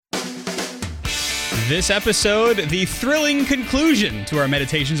This episode, the thrilling conclusion to our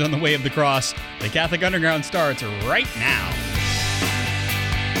meditations on the way of the cross. The Catholic Underground starts right now.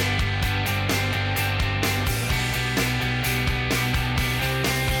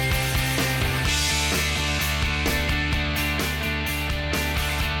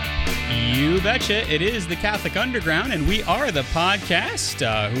 You betcha. It is the Catholic Underground, and we are the podcast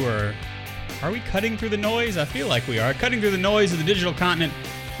who are we cutting through the noise? I feel like we are. Cutting through the noise of the digital continent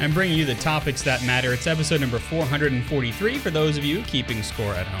and bringing you the topics that matter. It's episode number 443 for those of you keeping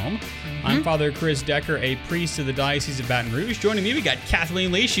score at home. Mm-hmm. I'm Father Chris Decker, a priest of the Diocese of Baton Rouge. Joining me, we got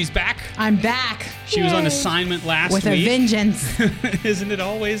Kathleen Lee. She's back. I'm back. She was on assignment last week. With a vengeance. Isn't it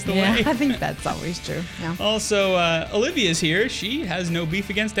always the way? Yeah, I think that's always true. Yeah. Also, Olivia's here. She has no beef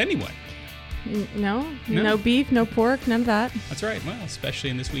against anyone. No beef, no pork, none of that. That's right. Well,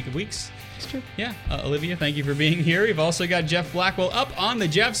 especially in this week of weeks. It's true. Yeah. Olivia, thank you for being here. We've also got Jeff Blackwell up on the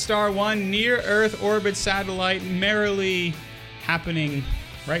Jeff Star 1 near-Earth orbit satellite, merrily happening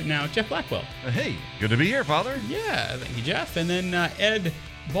right now. Jeff Blackwell. Hey, good to be here, Father. Yeah, thank you, Jeff. And then Ed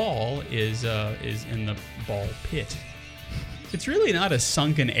Ball is in the ball pit. It's really not a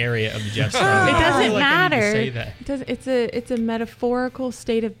sunken area of the Jeff Star. It doesn't matter. I need to say that. It's a metaphorical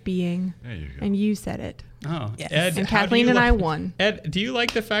state of being. There you go. And you said it. Oh, yes. Ed, and Kathleen and I won. Ed, do you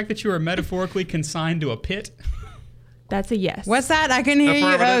like the fact that you are metaphorically consigned to a pit? That's a yes. What's that? I can hear you.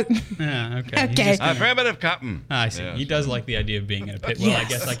 Yeah, okay. Okay. Affirmative, Captain. I see. Yes. He does like the idea of being in a pit. Well, Yes. I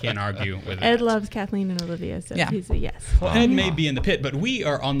guess I can't argue with it. Ed loves Kathleen and Olivia, so he's a yes. Well, Ed may be in the pit, but we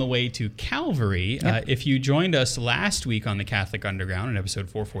are on the way to Calvary. Yep. If you joined us last week on the Catholic Underground in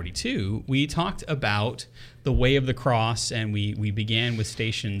episode 442, we talked about the way of the cross, and we began with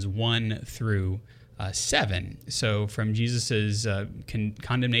stations 1 through 7. So from Jesus'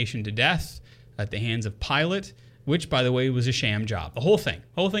 condemnation to death at the hands of Pilate, which, by the way, was a sham job. The whole thing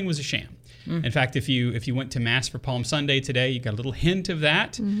was a sham. In fact, if you went to Mass for Palm Sunday today, you got a little hint of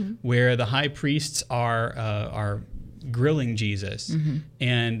that, where the high priests are grilling Jesus,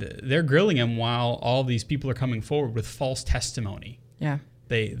 and they're grilling him while all these people are coming forward with false testimony. Yeah.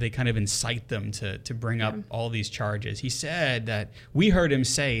 They kind of incite them to bring up all these charges. He said that we heard him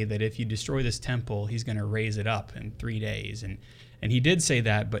say that if you destroy this temple, he's going to raise it up in 3 days. And he did say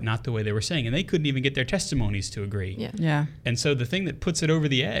that, but not the way they were saying. And they couldn't even get their testimonies to agree. Yeah. And so the thing that puts it over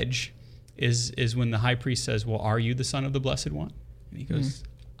the edge is when the high priest says, well, are you the Son of the Blessed One? And he goes,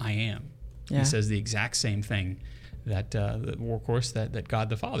 I am. Yeah. He says the exact same thing that, of course, that God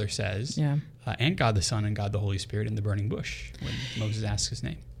the Father says, and God the Son and God the Holy Spirit in the burning bush when Moses asks his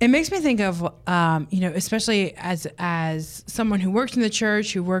name. It makes me think of, especially as someone who works in the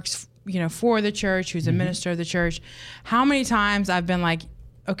church, who works for the church, who's a minister of the church, how many times I've been like,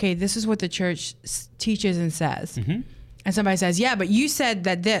 okay, this is what the church teaches and says. And somebody says, yeah, but you said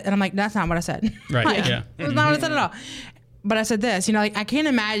that this. And I'm like, that's not what I said. Right, That's not what I said at all. But I said this, I can't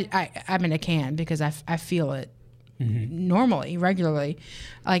imagine, I mean, I can because I feel it normally, regularly.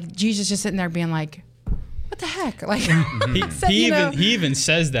 Like Jesus just sitting there being like, what the heck? Like he even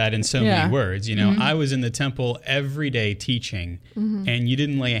says that in so many words. I was in the temple every day teaching, and you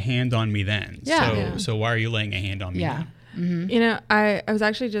didn't lay a hand on me then. So why are you laying a hand on me now? I was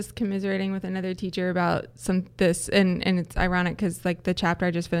actually just commiserating with another teacher about this, and it's ironic because like the chapter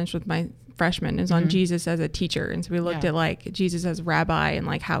I just finished with my freshman is on Jesus as a teacher, and so we looked at like Jesus as rabbi and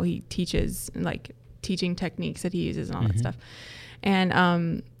like how he teaches, and like teaching techniques that he uses and all that stuff. And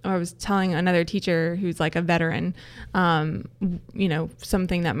I was telling another teacher who's like a veteran, something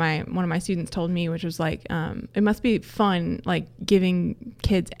that one of my students told me, which was like, it must be fun, like giving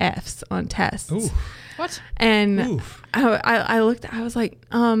kids Fs on tests. Ooh. What? And I looked, I was like,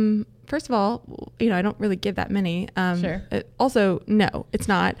 first of all, I don't really give that many. Sure. Also, no, it's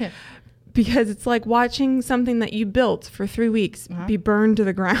not. Yeah. Because it's like watching something that you built for 3 weeks be burned to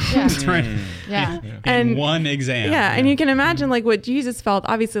the ground. Yeah. That's right. Yeah. In one exam. Yeah, and you can imagine like what Jesus felt,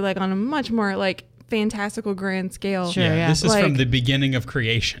 obviously like on a much more like fantastical grand scale. Sure, This is from the beginning of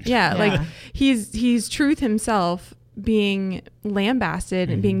creation. Yeah, like he's truth himself being lambasted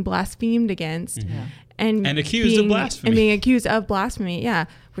and being blasphemed against. And accused of blasphemy. And being accused of blasphemy,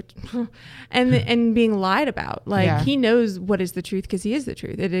 and being lied about. Like he knows what is the truth because he is the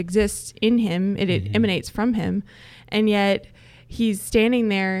truth. It exists in him. It emanates from him, and yet he's standing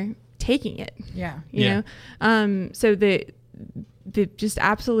there taking it. You know. So the just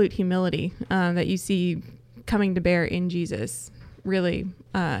absolute humility that you see coming to bear in Jesus, really,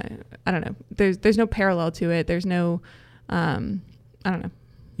 I don't know. There's no parallel to it. There's no, I don't know.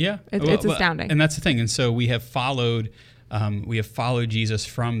 Yeah, it's astounding. And that's the thing. And so we have followed Jesus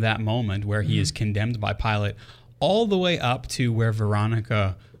from that moment where he is condemned by Pilate all the way up to where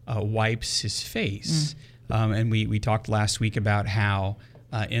Veronica wipes his face. And we talked last week about how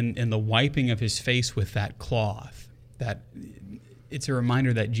in the wiping of his face with that cloth, that it's a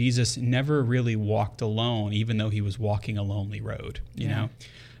reminder that Jesus never really walked alone, even though he was walking a lonely road, you know?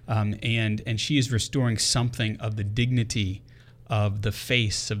 And she is restoring something of the dignity of the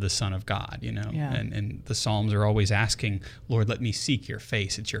face of the Son of God, you know? Yeah. And the Psalms are always asking, Lord, let me seek your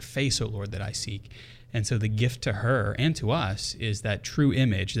face. It's your face, O Lord, that I seek. And so the gift to her and to us is that true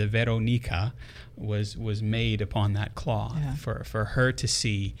image, the Veronica, was made upon that cloth for her to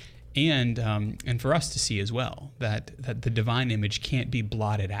see and for us to see as well, that the divine image can't be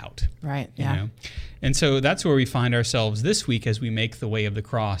blotted out. Right, you know? And so that's where we find ourselves this week as we make the way of the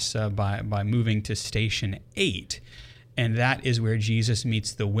cross by moving to Station 8. And that is where Jesus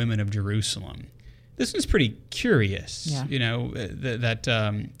meets the women of Jerusalem. This one's pretty curious, you know, that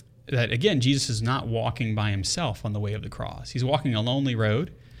again, Jesus is not walking by himself on the way of the cross. He's walking a lonely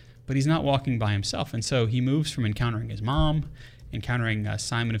road, but he's not walking by himself. And so he moves from encountering his mom, encountering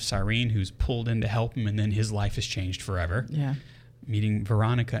Simon of Cyrene, who's pulled in to help him, and then his life is changed forever. Yeah, meeting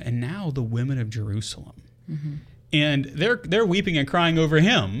Veronica, and now the women of Jerusalem. And they're weeping and crying over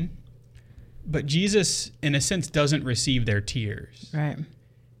him, but Jesus, in a sense, doesn't receive their tears. Right.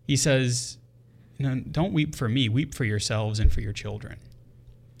 He says, "No, don't weep for me. Weep for yourselves and for your children."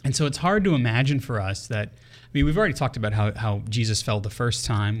 And so it's hard to imagine for us that, I mean, we've already talked about how Jesus fell the first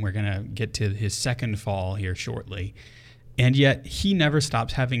time. We're going to get to his second fall here shortly. And yet he never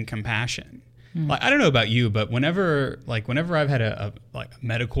stops having compassion. Like, I don't know about you, but whenever I've had a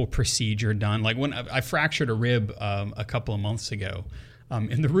medical procedure done, like when I fractured a rib a couple of months ago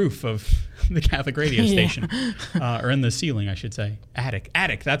in the roof of the Catholic radio station, or in the ceiling, I should say, attic.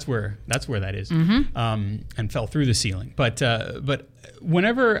 That's where that is, and fell through the ceiling. But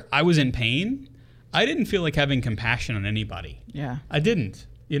whenever I was in pain, I didn't feel like having compassion on anybody. Yeah, I didn't.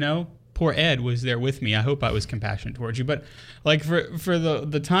 You know. Poor Ed was there with me. I hope I was compassionate towards you. But like for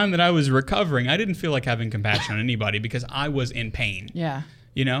the time that I was recovering, I didn't feel like having compassion on anybody because I was in pain. Yeah.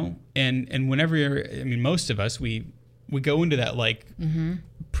 You know? And whenever most of us, we go into that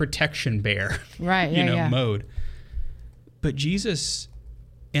protection bear mode. But Jesus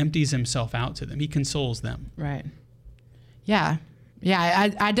empties himself out to them. He consoles them. Right. Yeah. Yeah,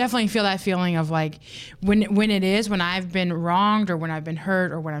 I definitely feel that feeling of like when I've been wronged or when I've been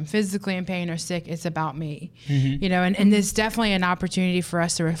hurt or when I'm physically in pain or sick, it's about me, you know, and there's definitely an opportunity for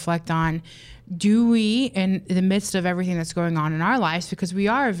us to reflect on, do we, in the midst of everything that's going on in our lives, because we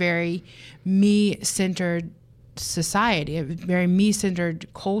are a very me-centered society, a very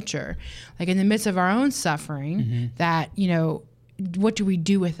me-centered culture, like in the midst of our own suffering, that, you know, what do we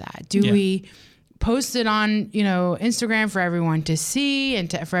do with that? Do we post it on, you know, Instagram for everyone to see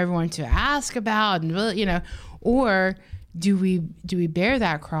and for everyone to ask about, and really, you know, or do we bear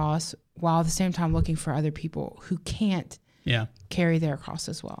that cross while at the same time looking for other people who can't carry their cross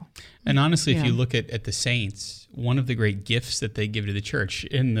as well? And honestly, if you look at the saints, one of the great gifts that they give to the church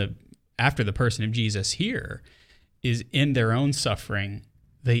after the person of Jesus here is in their own suffering,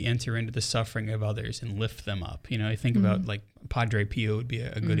 they enter into the suffering of others and lift them up. You know, I think about like Padre Pio would be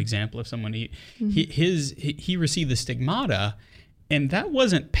a good example of someone. He received the stigmata, and that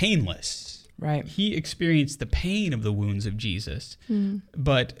wasn't painless. Right. He experienced the pain of the wounds of Jesus,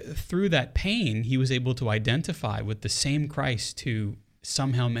 but through that pain, he was able to identify with the same Christ who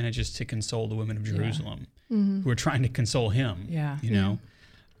somehow manages to console the women of Jerusalem, who are trying to console him. Yeah. You know.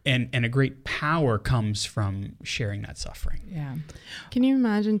 And a great power comes from sharing that suffering. Yeah. Can you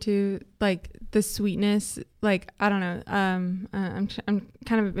imagine too, like the sweetness? Like, I don't know. I'm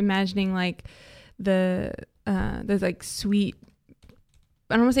kind of imagining like there's like sweet,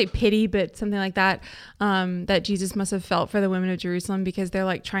 I don't want to say pity, but something like that, that Jesus must have felt for the women of Jerusalem, because they're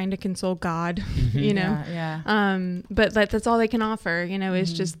like trying to console God, you know? But that's all they can offer, you know,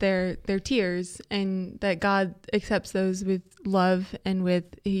 is just their tears, and that God accepts those with love and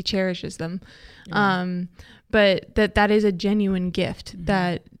he cherishes them. But that is a genuine gift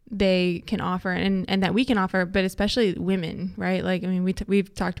that they can offer and that we can offer, but especially women, right? Like, I mean,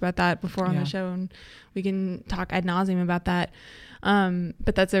 we've talked about that before on the show, and we can talk ad nauseum about that.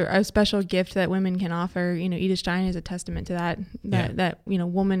 But that's a special gift that women can offer. You know, Edith Stein is a testament to that, you know,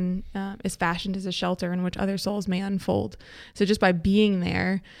 woman is fashioned as a shelter in which other souls may unfold. So just by being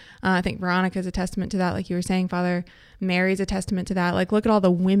there, I think Veronica is a testament to that. Like you were saying, Father, Mary's a testament to that. Like, look at all the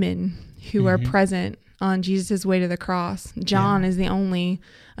women who are present on Jesus's way to the cross. John is the only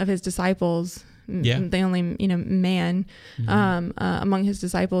of his disciples, the only, you know, man among his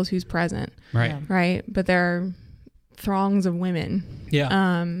disciples who's present. Right. Right. But there are throngs of women.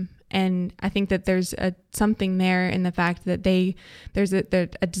 And I think that there's something there in the fact that there's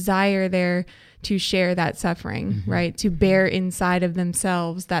a desire there to share that suffering, right? To bear inside of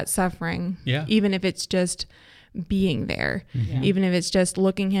themselves that suffering, even if it's just being there, even if it's just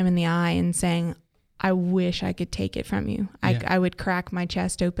looking him in the eye and saying, I wish I could take it from you. I would crack my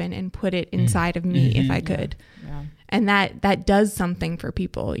chest open and put it inside of me if I could. Yeah. And that does something for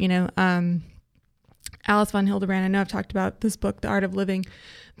people, Alice von Hildebrand, I know I've talked about this book, The Art of Living,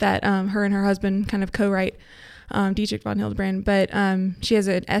 that her and her husband kind of co-write, Dietrich von Hildebrand, but she has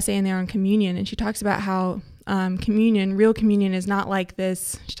an essay in there on communion, and she talks about how real communion is not like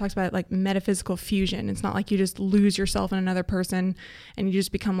this. She talks about it like metaphysical fusion. It's not like you just lose yourself in another person and you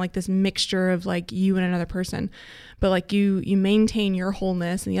just become like this mixture of like you and another person, but like you maintain your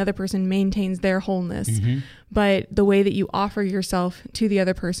wholeness and the other person maintains their wholeness. But the way that you offer yourself to the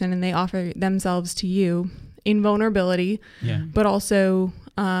other person and they offer themselves to you in vulnerability, but also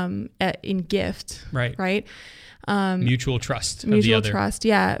in gift, right? Mutual trust.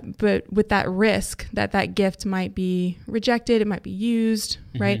 But with that risk that gift might be rejected, it might be used,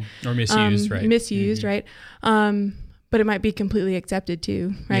 right? Or misused, right? Misused, right? But it might be completely accepted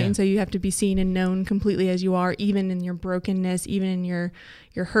too, right? And so you have to be seen and known completely as you are, even in your brokenness, even in your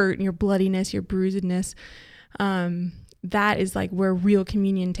hurt and your bloodiness, your bruisedness. That is like where real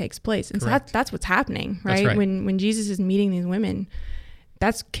communion takes place. And so that's what's happening, right? That's right. When Jesus is meeting these women,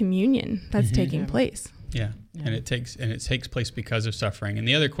 that's communion that's taking place. Yeah. And it takes place because of suffering. And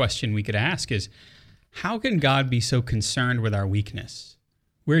the other question we could ask is, how can God be so concerned with our weakness?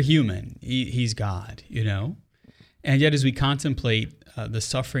 We're human. He's God, And yet as we contemplate the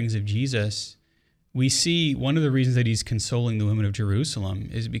sufferings of Jesus, we see one of the reasons that he's consoling the women of Jerusalem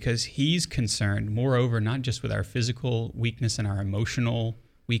is because he's concerned, moreover, not just with our physical weakness and our emotional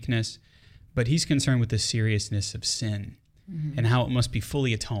weakness, but he's concerned with the seriousness of sin and how it must be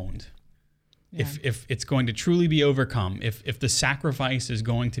fully atoned. Yeah. If it's going to truly be overcome, if the sacrifice is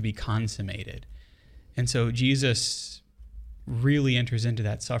going to be consummated. And so Jesus really enters into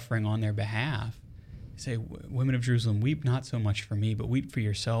that suffering on their behalf. Say, women of Jerusalem, weep not so much for me, but weep for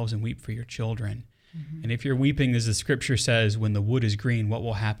yourselves and weep for your children. And if you're weeping, as the scripture says, when the wood is green, what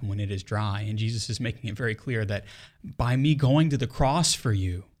will happen when it is dry? And Jesus is making it very clear that by me going to the cross for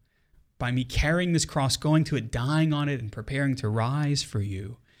you, by me carrying this cross, going to it, dying on it, and preparing to rise for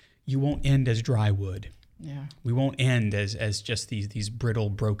you, you won't end as dry wood. Yeah. We won't end as just these brittle,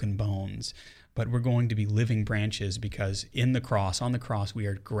 broken bones, but we're going to be living branches because on the cross, we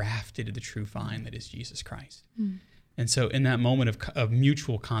are grafted to the true vine that is Jesus Christ. And so in that moment of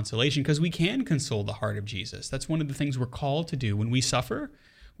mutual consolation, because we can console the heart of Jesus, that's one of the things we're called to do. When we suffer,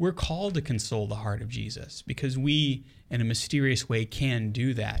 we're called to console the heart of Jesus because we, in a mysterious way, can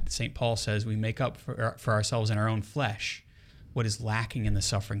do that. St. Paul says we make up for ourselves in our own flesh what is lacking in the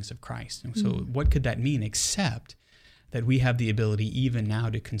sufferings of Christ. And so what could that mean except that we have the ability even now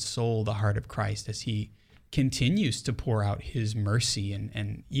to console the heart of Christ as he continues to pour out his mercy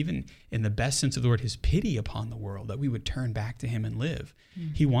and even in the best sense of the word, his pity upon the world, that we would turn back to him and live.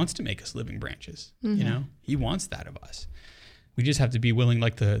 He wants to make us living branches. He wants that of us. We just have to be willing,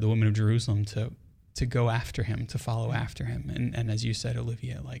 like the women of Jerusalem, to go after him, to follow after him. And as you said,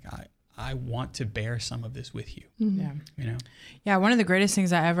 Olivia, like I want to bear some of this with you. Yeah. One of the greatest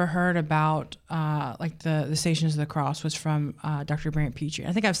things I ever heard about like the Stations of the Cross was from Dr. Brant Petrie.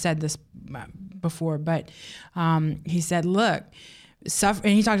 I think I've said this before, but he said, look, and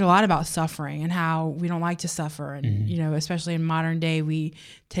he talked a lot about suffering and how we don't like to suffer. And, especially in modern day, we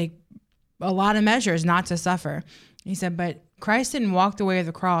take a lot of measures not to suffer. He said, but Christ didn't walk the way of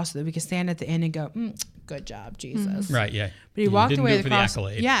the cross so that we could stand at the end and go, good job, Jesus. Right, yeah. But he walked away with the cross.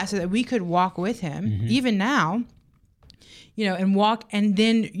 So that we could walk with him, even now, and walk and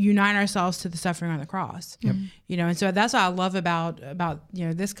then unite ourselves to the suffering on the cross. Yep. And so that's what I love about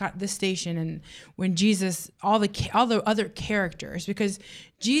this station, and when Jesus, all the other characters, because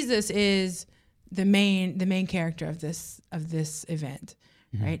Jesus is the main character of this event.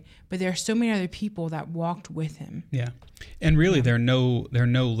 Right. But there are so many other people that walked with him. Yeah. And really they're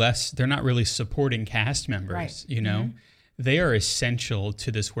not really supporting cast members, right. They are essential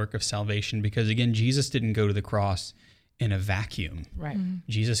to this work of salvation because again, Jesus didn't go to the cross in a vacuum. Right.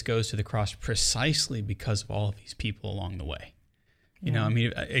 Jesus goes to the cross precisely because of all of these people along the way.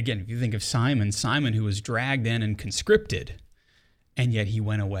 Again, if you think of Simon who was dragged in and conscripted, and yet he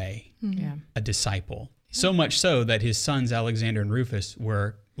went away, a disciple. So much so that his sons, Alexander and Rufus,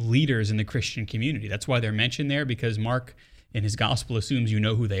 were leaders in the Christian community. That's why they're mentioned there, because Mark in his gospel assumes you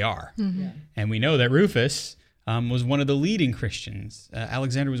know who they are. And we know that Rufus was one of the leading Christians.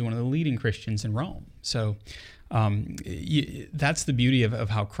 Alexander was one of the leading Christians in Rome. So That's the beauty of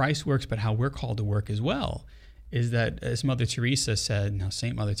how Christ works, but how we're called to work as well, is that, as Mother Teresa said, now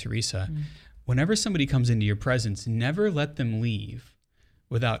Saint Mother Teresa, whenever somebody comes into your presence, never let them leave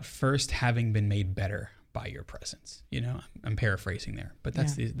without first having been made better by your presence. I'm paraphrasing there, but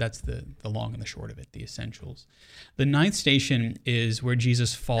that's the long and the short of it, the essentials. The ninth station is where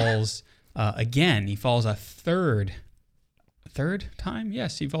Jesus falls again. He falls a third time?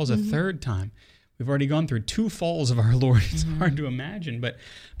 Yes, he falls a third time. We've already gone through 2 falls of our Lord. It's hard to imagine,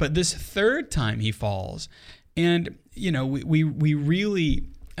 but this third time he falls, and we really,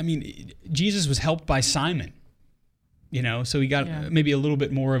 Jesus was helped by Simon, so he got maybe a little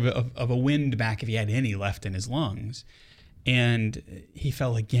bit more of a wind back if he had any left in his lungs, and he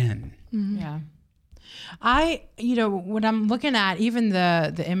fell again. Yeah. When I'm looking at even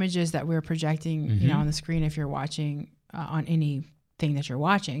the images that we're projecting, on the screen, if you're watching on anything that you're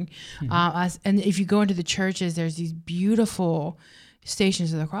watching, and if you go into the churches, there's these beautiful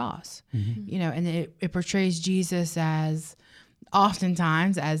stations of the cross, and it portrays Jesus as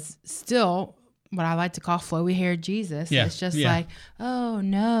oftentimes as still what I like to call flowy haired Jesus. Yeah. It's just like, oh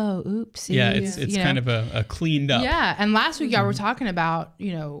no, oopsie. Yeah, it's kind of a cleaned up. Yeah, and last week y'all were talking about,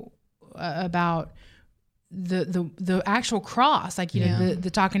 about the actual cross, like the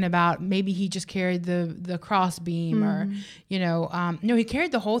talking about maybe he just carried the cross beam, or no, he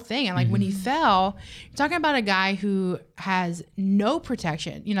carried the whole thing, and like when he fell, you're talking about a guy who has no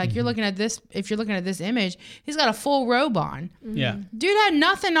protection. Like you're looking at this, if you're looking at this image, he's got a full robe on. Yeah, dude had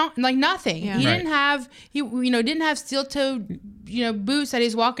nothing on, like nothing. He didn't have didn't have steel toed boots that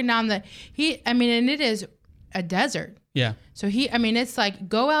he's walking down and it is a desert. Yeah. So it's like,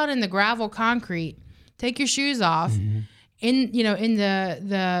 go out in the gravel concrete, take your shoes off, in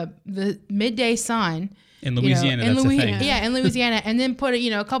the midday sun. In Louisiana, that's a thing. Yeah, in Louisiana, and then put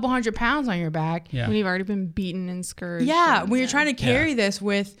a couple 100 pounds on your back. Yeah. When you've already been beaten and scourged. Yeah, when you're trying to carry this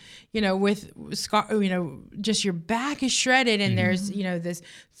with just your back is shredded, and there's this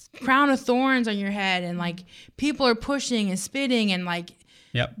crown of thorns on your head, and like people are pushing and spitting, and like,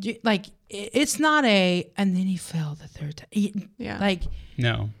 like it's not and then he fell the third time. Like,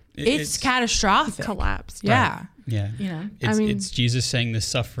 no. It's catastrophic. He collapsed. Right. Yeah. Yeah. It's Jesus saying the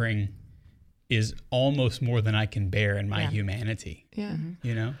suffering is almost more than I can bear in my humanity. Yeah.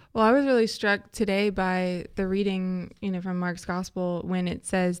 Well, I was really struck today by the reading, from Mark's gospel, when it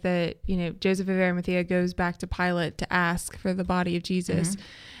says that, Joseph of Arimathea goes back to Pilate to ask for the body of Jesus.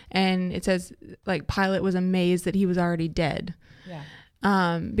 And it says, like, Pilate was amazed that he was already dead. Yeah.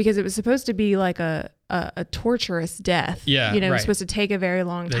 Because it was supposed to be like a torturous death. Yeah. It was supposed to take a very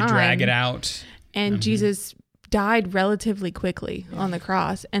long time. They drag it out. And Jesus died relatively quickly on the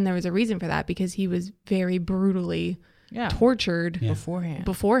cross. And there was a reason for that, because he was very brutally tortured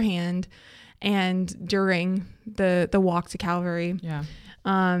beforehand and during the walk to Calvary. Yeah.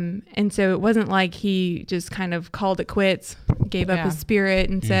 And so it wasn't like he just kind of called it quits, gave up his spirit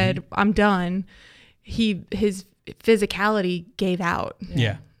and said, I'm done. His physicality gave out.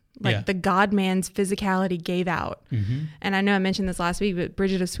 Yeah. Like the God-man's physicality gave out. And I know I mentioned this last week, but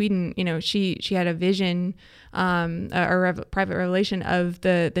Bridget of Sweden, she had a vision, private revelation of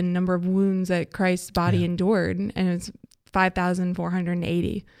the number of wounds that Christ's body endured, and it was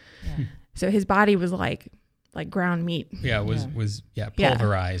 5,480. Yeah. So his body was like ground meat. Yeah, was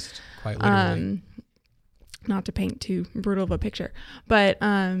pulverized quite literally. Not to paint too brutal of a picture, but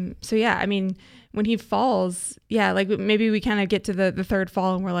when he falls, like maybe we kind of get to the third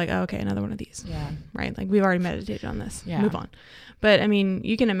fall and we're like, oh, okay, another one of these. Yeah. Right. Like we've already meditated on this. Yeah. Move on. But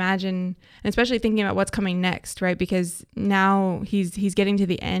you can imagine, and especially thinking about what's coming next, right? Because now he's getting to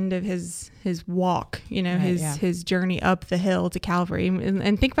the end of his walk, his journey up the hill to Calvary.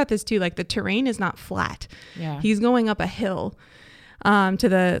 And think about this too, like the terrain is not flat. Yeah. He's going up a hill to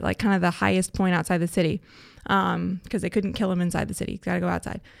the like kind of the highest point outside the city. Because they couldn't kill him inside the city. He's got to go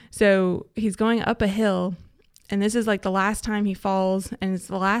outside. So he's going up a hill, and this is like the last time he falls, and it's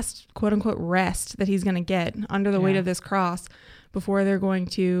the last quote unquote rest that he's going to get under the weight of this cross before they're going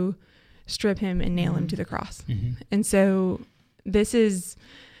to strip him and nail him to the cross. And so this is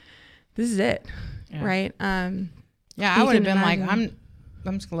it, right? I would have been like, I'm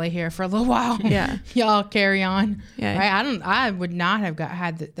just gonna lay here for a little while. Yeah, y'all carry on. Yeah, right. I would not have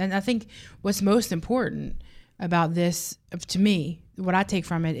had that. And I think what's most important about this, to me, what I take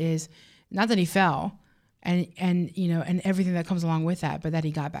from it is not that he fell, and everything that comes along with that, but that he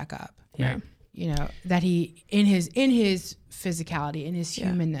got back up. Yeah. That he in his physicality, in his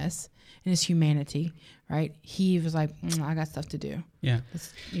humanness, in his humanity, right? He was like, I got stuff to do. Yeah.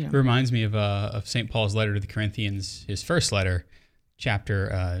 It reminds me of St. Paul's letter to the Corinthians, his first letter.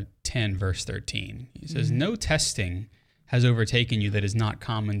 Chapter 10, verse 13. He says, "No testing has overtaken you that is not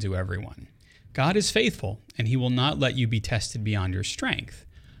common to everyone. God is faithful, and he will not let you be tested beyond your strength.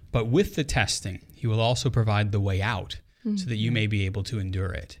 But with the testing, he will also provide the way out so that you may be able to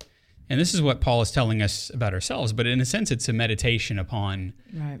endure it." And this is what Paul is telling us about ourselves, but in a sense, it's a meditation upon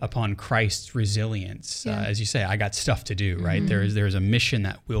Christ's resilience. As you say, I got stuff to do, right? There's a mission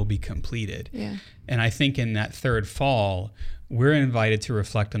that will be completed. Yeah. And I think in that third fall, we're invited to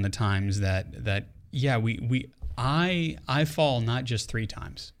reflect on the times that I fall not just 3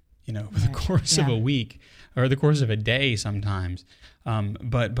 times, over the course of a week or the course of a day sometimes,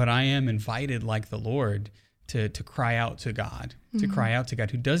 but I am invited, like the Lord, to cry out to God,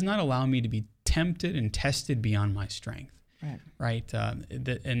 who does not allow me to be tempted and tested beyond my strength. Right.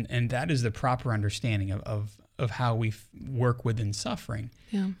 And that is the proper understanding of how we work within suffering.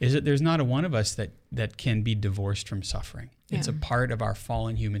 Yeah. Is that there's not a one of us that can be divorced from suffering. Yeah. It's a part of our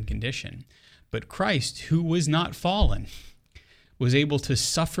fallen human condition. But Christ, who was not fallen, was able to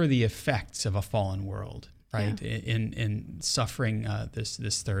suffer the effects of a fallen world, right? Yeah. In suffering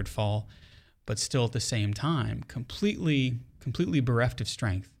this third fall, but still at the same time, completely bereft of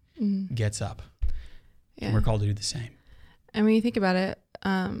strength, gets up. Yeah. And we're called to do the same. And when you think about it,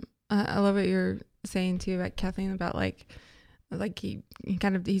 I love what you're saying too about Kathleen, about like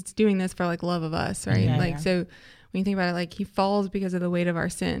he's doing this for like love of us, right? Yeah, so when you think about it, like he falls because of the weight of our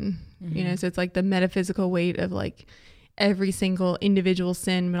sin, so it's like the metaphysical weight of like every single individual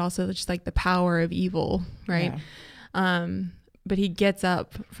sin, but also just like the power of evil, right? Yeah. But he gets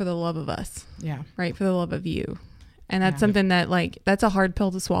up for the love of us, right? For the love of you. And that's something that like, that's a hard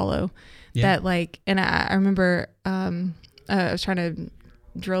pill to swallow. That like, and I remember, I was trying to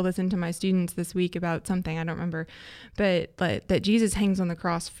drill this into my students this week about something, I don't remember, but that Jesus hangs on the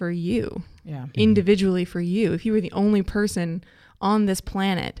cross for you, individually for you. If you were the only person on this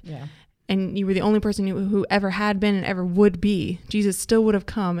planet, and you were the only person who ever had been and ever would be, Jesus still would have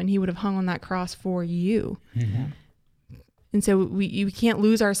come and he would have hung on that cross for you. And so we can't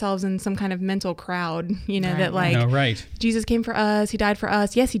lose ourselves in some kind of mental crowd, that like, Jesus came for us, he died for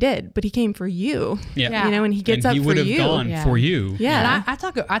us. Yes, he did, but he came for you. And he gets up for you. He would have gone for you. Yeah. And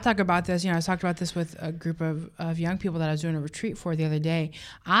I talk about this, I talked about this with a group of young people that I was doing a retreat for the other day.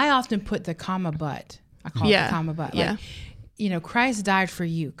 I often put the comma but. I call it the comma but. Like, Christ died for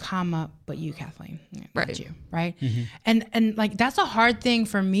you, comma, but you, Kathleen, not you, right? And like that's a hard thing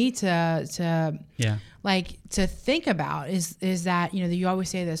for me to think about is that you always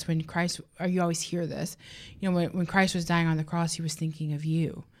say this when Christ, or you always hear this, when Christ was dying on the cross, he was thinking of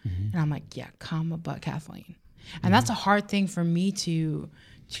you, and I'm like, comma, but Kathleen, and that's a hard thing for me to.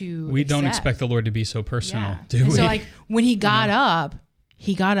 We don't expect the Lord to be so personal, do we? So like when he got up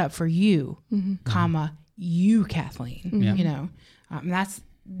for you, comma. You, Kathleen,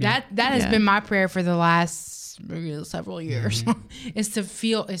 that has been my prayer for the last several years is to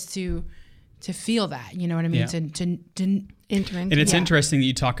feel that, you know what I mean? To enter into. And it's interesting that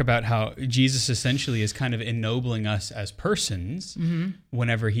you talk about how Jesus essentially is kind of ennobling us as persons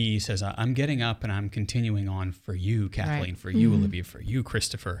whenever he says, I'm getting up and I'm continuing on for you, Kathleen, for you, Olivia, for you,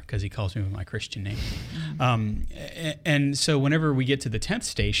 Christopher, because he calls me with my Christian name. And so whenever we get to the 10th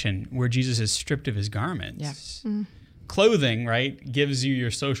station where Jesus is stripped of his garments, clothing, right, gives you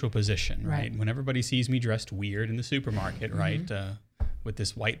your social position, right? When everybody sees me dressed weird in the supermarket, right, with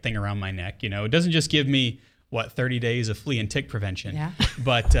this white thing around my neck, it doesn't just give me 30 days of flea and tick prevention. Yeah.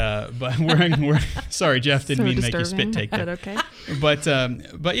 But we're sorry, Jeff, didn't mean to make you spit take that. Okay. But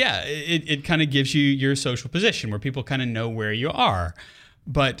yeah, it kind of gives you your social position where people kind of know where you are.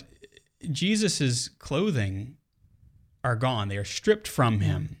 But Jesus's clothing are gone. They are stripped from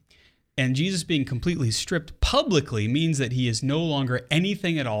him. And Jesus being completely stripped publicly means that he is no longer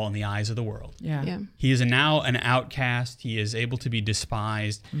anything at all in the eyes of the world. Yeah. He is now an outcast. He is able to be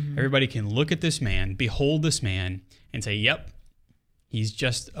despised. Everybody can look at this man, behold this man, and say, yep, he's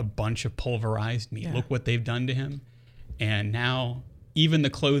just a bunch of pulverized meat. Look what they've done to him. And now even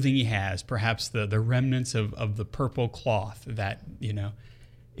the clothing he has, perhaps the remnants of the purple cloth that,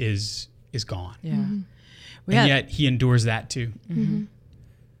 is gone. Yeah. And yet he endures that too.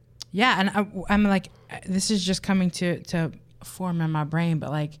 Yeah, and I'm like, this is just coming to form in my brain, but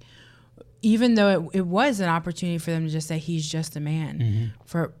like, even though it was an opportunity for them to just say he's just a man,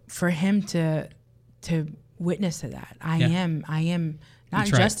 for him to witness to that, I am not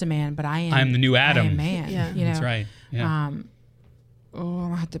just a man, but I am the new Adam. I am man. Yeah. That's right. Yeah.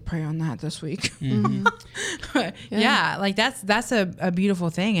 I'll have to pray on that this week. Like that's a beautiful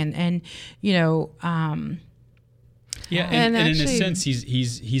thing, and yeah, and actually, in a sense,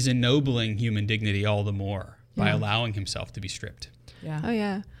 he's ennobling human dignity all the more by allowing himself to be stripped. Yeah. Oh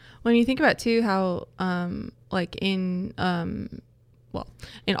yeah. When you think about too how like in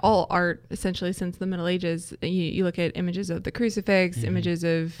all art, essentially since the Middle Ages, you look at images of the crucifix, images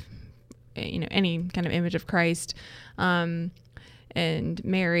of any kind of image of Christ, and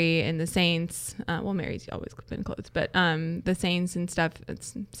Mary and the saints. Mary's always been close, but the saints and stuff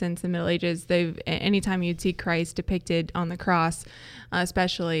since the Middle Ages, anytime you'd see Christ depicted on the cross,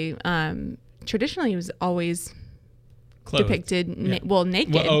 especially traditionally, he was always clothed. Depicted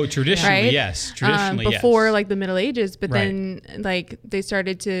naked. Traditionally, right? Yes. Traditionally, before like the Middle Ages, but then like they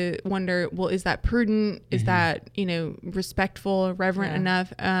started to wonder, well, is that prudent? Is that respectful, reverent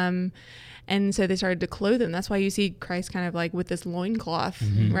enough? And so they started to clothe him. That's why you see Christ kind of like with this loincloth,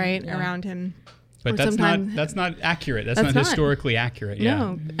 right, around him. But that's not accurate. That's not historically accurate.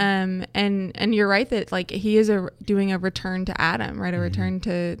 No. And you're right that like he is doing a return to Adam, right? A return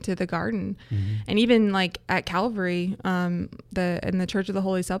to the garden. And even like at Calvary, in the Church of the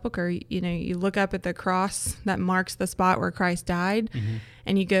Holy Sepulcher, you look up at the cross that marks the spot where Christ died,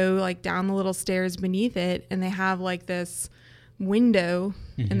 and you go like down the little stairs beneath it, and they have like this window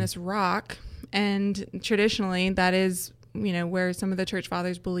in this rock, and traditionally that is where some of the church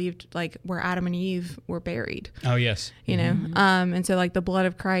fathers believed like where Adam and Eve were buried. Oh yes. And so like the blood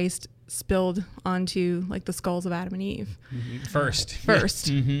of Christ spilled onto like the skulls of Adam and Eve first.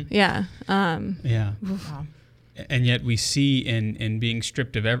 Yeah. Wow. And yet we see in being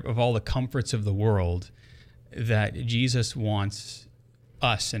stripped of all the comforts of the world that Jesus wants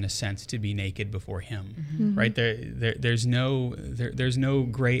us, in a sense, to be naked before him, right? There's no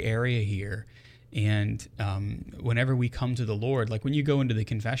gray area here. And whenever we come to the Lord, like when you go into the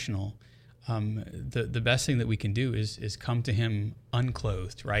confessional, the best thing that we can do is come to him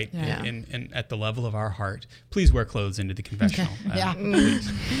unclothed, right? Yeah. And at the level of our heart. Please wear clothes into the confessional.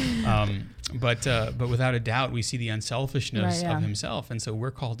 Please. But without a doubt, we see the unselfishness of himself, and so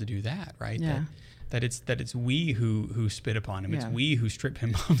we're called to do that, right? Yeah. That it's we who spit upon him. It's we who strip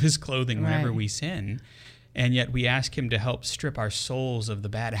him of his clothing whenever we sin. And yet we ask him to help strip our souls of the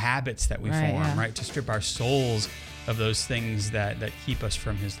bad habits that we form, right? To strip our souls of those things that keep us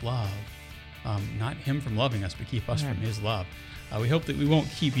from his love. Not him from loving us, but keep us from his love. We hope that we won't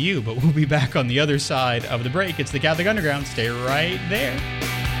keep you, but we'll be back on the other side of the break. It's the Catholic Underground. Stay right there.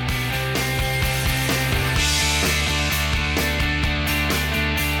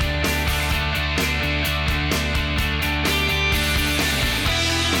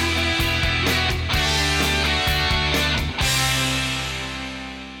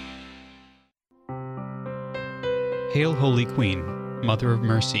 Hail, Holy Queen, Mother of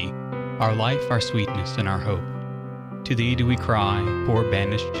Mercy, our life, our sweetness, and our hope. To thee do we cry, poor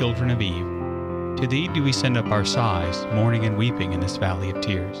banished children of Eve. To thee do we send up our sighs, mourning and weeping in this valley of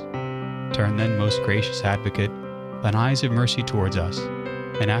tears. Turn then, most gracious Advocate, thine eyes of mercy towards us,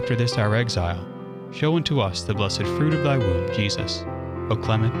 and after this our exile, show unto us the blessed fruit of thy womb, Jesus. O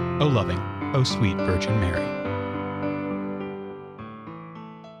clement, O loving, O sweet Virgin Mary.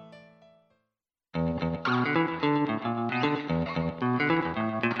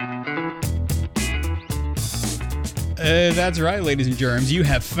 That's right, ladies and germs. You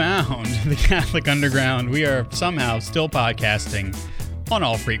have found the Catholic Underground. We are somehow still podcasting on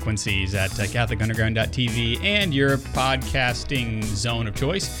all frequencies at CatholicUnderground.tv and your podcasting zone of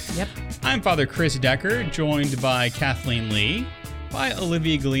choice. Yep. I'm Father Chris Decker, joined by Kathleen Lee, by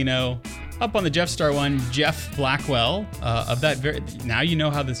Olivia Galino. Up on the Jeff Star one, Jeff Blackwell. Now you know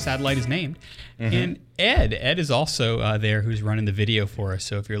how the satellite is named. And Ed is also there, who's running the video for us.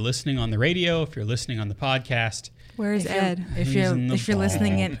 So if you're listening on the radio, if you're listening on the podcast, where's Ed? If you're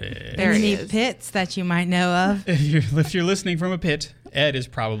listening in any pits that you might know of, if you're listening from a pit, Ed is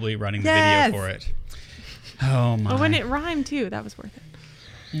probably running the video for it. Oh my! Well, when it rhymed too, that was worth it.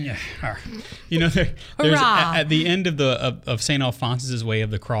 Yeah, there's at the end of Saint Alphonsus' Way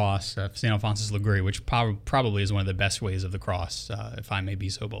of the Cross, Saint Alphonsus Liguori, which probably is one of the best ways of the cross, if I may be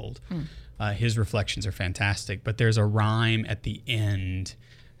so bold. His reflections are fantastic, but there's a rhyme at the end,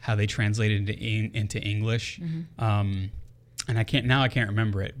 how they translate it into English, and I can't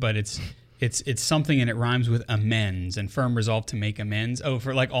remember it, but it's something, and it rhymes with amends and firm resolve to make amends. Oh,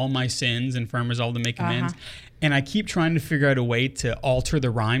 for like all my sins and firm resolve to make amends. And I keep trying to figure out a way to alter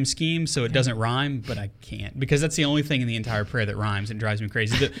the rhyme scheme so it doesn't rhyme, but I can't, because that's the only thing in the entire prayer that rhymes and drives me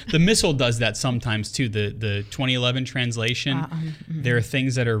crazy. The Missal does that sometimes too. The 2011 translation, there are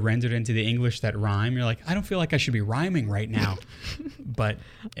things that are rendered into the English that rhyme. You're like, I don't feel like I should be rhyming right now, but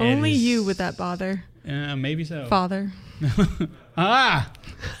only you would that bother. Maybe so. Father. Ah!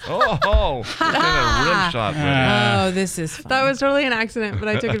 Oh, a rim shot. Oh, this is fun. That was totally an accident, but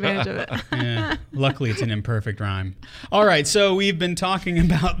I took advantage of it. Yeah. Luckily, it's an imperfect rhyme. All right, so we've been talking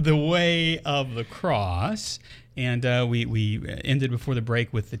about the way of the cross, and we ended before the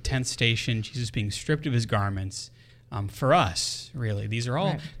break with the 10th station, Jesus being stripped of his garments. For us, really, these are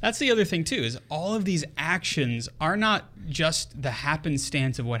all. Right. That's the other thing too. Is all of these actions are not just the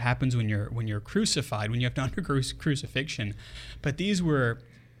happenstance of what happens when you're crucified, when you have to undergo crucifixion, but these were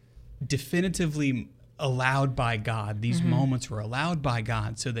definitively allowed by God. These moments were allowed by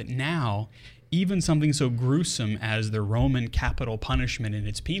God, so that now, even something so gruesome as the Roman capital punishment in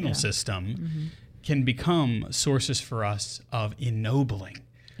its penal system can become sources for us of ennobling.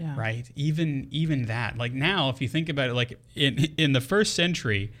 Yeah. Right. Even that, like now, if you think about it, like in the first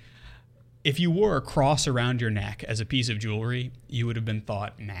century, if you wore a cross around your neck as a piece of jewelry, you would have been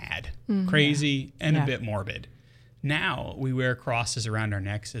thought mad, crazy, and a bit morbid. Now we wear crosses around our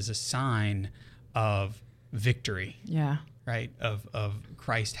necks as a sign of victory. Yeah. Right. Of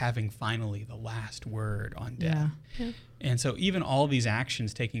Christ having finally the last word on death. Yeah. And so even all these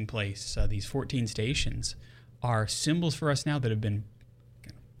actions taking place, these 14 stations, are symbols for us now that have been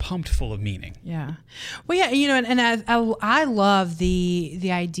pumped full of meaning. Yeah. Well, yeah, you know, and I love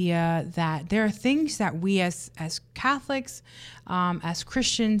the idea that there are things that we as Catholics, as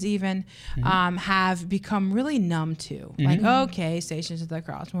Christians even, have become really numb to. Like, okay, Stations of the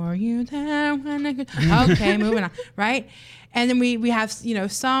Cross, were you there? Okay, moving on, right? And then we have, you know,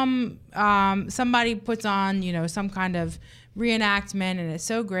 somebody puts on, you know, some kind of reenactment, and it's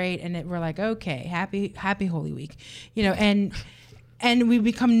so great, and we're like, okay, happy Holy Week, you know, and we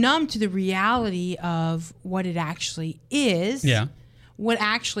become numb to the reality of what it actually is, what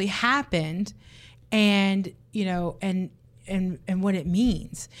actually happened, and you know, and what it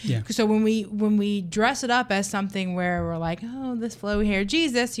means. Yeah. So when we dress it up as something where we're like, oh, this flowy hair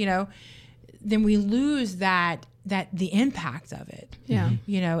Jesus, you know, then we lose that the impact of it. Yeah.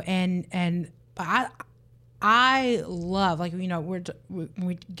 You know, and I love, like, you know, when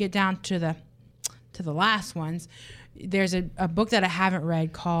we get down to the last ones. There's a book that I haven't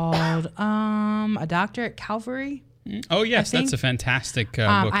read called A Doctor at Calvary. Oh, yes. That's a fantastic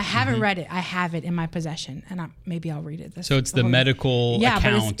book. I haven't read it. I have it in my possession, and maybe I'll read it. So it's the medical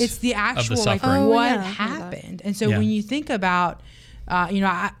account but it's the actual, of the like, what happened. And so when you think about, you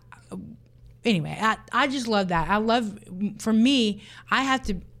know, I just love that. For me, I have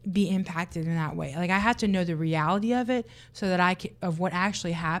to be impacted in that way. Like, I have to know the reality of it so that of what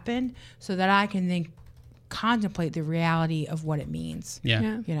actually happened, so that I can then contemplate the reality of what it means.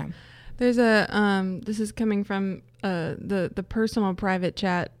 Yeah. You know, there's this is coming from the personal private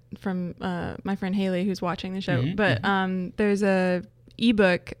chat from my friend Haley, who's watching the show. But there's a free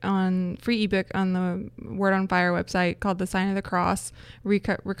ebook on the Word on Fire website called The Sign of the Cross,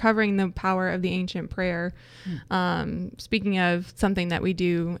 recovering the power of the ancient prayer. Speaking of something that we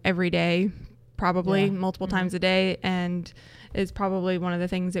do every day, probably multiple times a day, and is probably one of the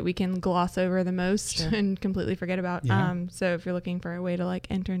things that we can gloss over the most and completely forget about. So if you're looking for a way to, like,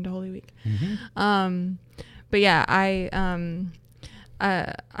 enter into Holy Week. But yeah, I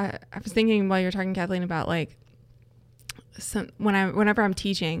was thinking while you're talking, Kathleen, about, like, whenever I'm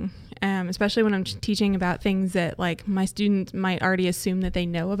teaching, especially when I'm teaching about things that, like, my students might already assume that they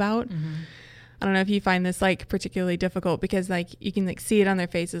know about. I don't know if you find this, like, particularly difficult, because, like, you can, like, see it on their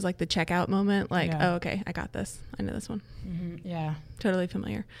faces, like the checkout moment, like, oh, okay, I got this. I know this one. Yeah. Totally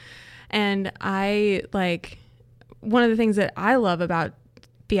familiar. And I, like, one of the things that I love about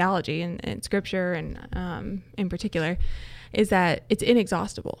theology and scripture and in particular is that it's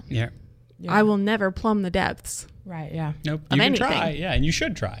inexhaustible. Yeah. I will never plumb the depths. Right. Yeah. Nope. You can try. Yeah. And you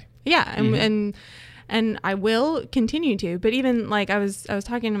should try. Yeah. And I will continue to. But even, like, I was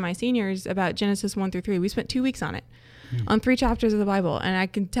talking to my seniors about Genesis 1-3. We spent 2 weeks on it, on 3 chapters of the Bible. And I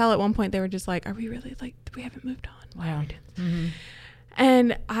could tell at one point they were just like, are we really, like, we haven't moved on? Why are we doing this?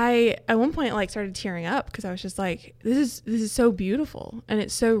 And I, at one point, like, started tearing up because I was just like, this is so beautiful and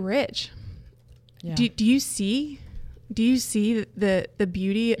it's so rich. Yeah. Do you see the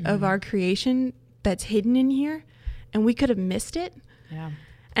beauty of our creation that's hidden in here, and we could have missed it? Yeah.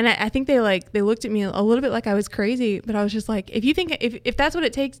 And I think they looked at me a little bit like I was crazy, but I was just like, if that's what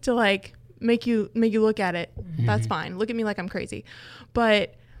it takes to, like, make you look at it, that's fine. Look at me like I'm crazy.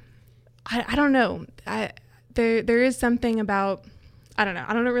 But I don't know. There is something about, I don't know.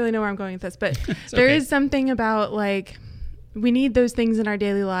 I don't really know where I'm going with this, but there is something about, like, we need those things in our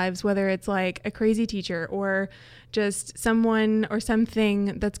daily lives, whether it's like a crazy teacher or just someone or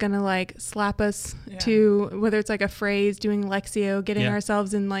something that's going to like slap us to, whether it's like a phrase, doing Lectio, getting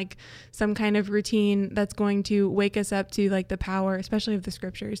ourselves in like some kind of routine that's going to wake us up to like the power, especially of the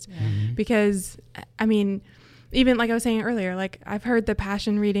scriptures. Because I mean, even like I was saying earlier, like I've heard the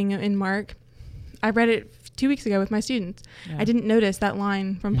Passion reading in Mark. I read it 2 weeks ago with my students. I didn't notice that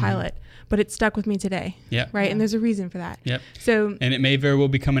line from Pilate, but it stuck with me today. Right. And there's a reason for that. So, and it may very well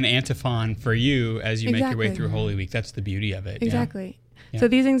become an antiphon for you as you make your way through Holy Week. That's the beauty of it. Exactly. So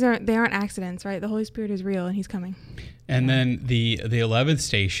these things aren't accidents, right? The Holy Spirit is real and he's coming. And then the 11th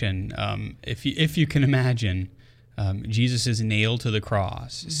station, if you can imagine, Jesus is nailed to the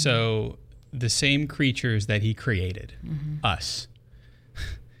cross. So the same creatures that he created, us,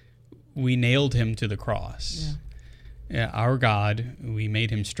 we nailed him to the cross. Our God, we made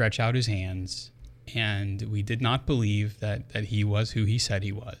him stretch out his hands, and we did not believe that he was who he said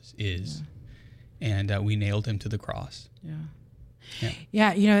he is. And we nailed him to the cross.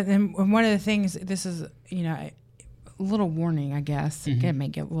 And one of the things, this is, a little warning, I guess. It may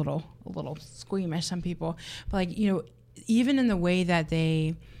get a little squeamish, some people. But like, even in the way that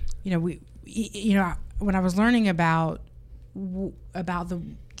they, when I was learning about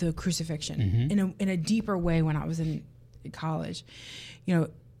the crucifixion in a deeper way when I was in college,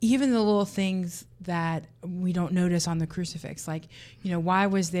 even the little things that we don't notice on the crucifix, like, why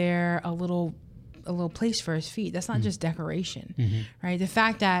was there a little place for his feet? That's not just decoration, right? The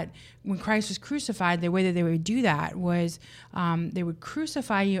fact that when Christ was crucified, the way that they would do that was they would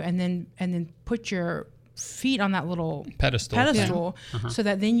crucify you and then put your feet on that little pedestal so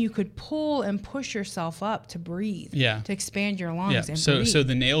that then you could pull and push yourself up to breathe, to expand your lungs and breathe. So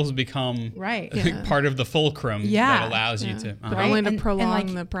the nails become part of the fulcrum that allows you to but only to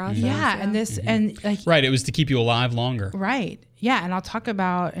prolong the process. Right, it was to keep you alive longer. Right. Yeah, and I'll talk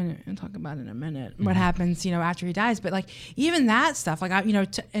about in a minute what happens, after he dies. But like even that stuff, like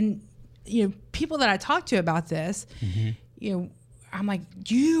people that I talk to about this, I'm like,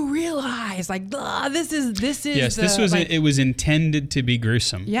 do you realize, like, this is. Yes, it was intended to be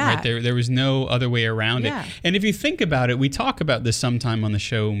gruesome. Right? There was no other way around it. And if you think about it, we talk about this sometime on the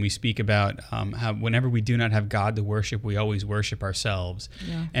show when we speak about how whenever we do not have God to worship, we always worship ourselves.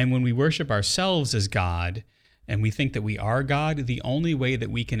 And when we worship ourselves as God, and we think that we are God, the only way that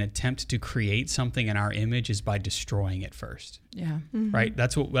we can attempt to create something in our image is by destroying it first. Right?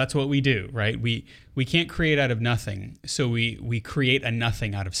 That's what we do, right? We can't create out of nothing, so we create a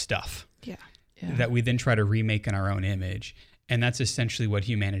nothing out of stuff. That we then try to remake in our own image. And that's essentially what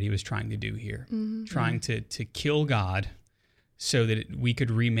humanity was trying to do here. Trying to kill God so that we could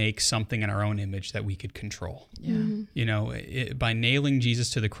remake something in our own image that we could control. By nailing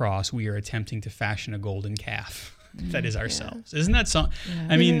Jesus to the cross, we are attempting to fashion a golden calf that is ourselves. Isn't that something?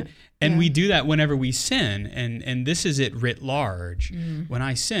 I mean, and we do that whenever we sin, and this is it writ large. When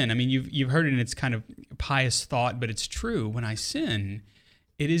I sin, I mean, you've heard it in its kind of pious thought, but it's true. When I sin,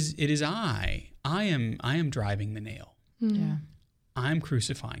 it is I am driving the nail. I'm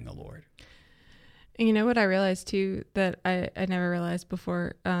crucifying the Lord. And you know what I realized too that I never realized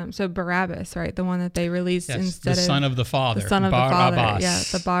before? So Barabbas, right? The one that they released instead of the son of the father. The son of the father. Yeah,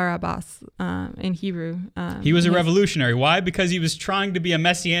 the Barabbas in Hebrew. He was a revolutionary. Why? Because he was trying to be a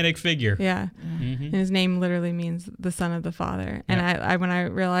messianic figure. And his name literally means the son of the father. And I when I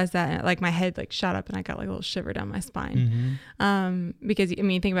realized that, like my head like shot up and I got like a little shiver down my spine. Because I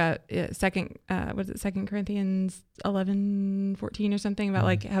mean, think about Second Corinthians 11:14 or something about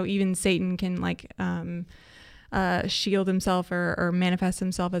like how even Satan can like shield himself or manifest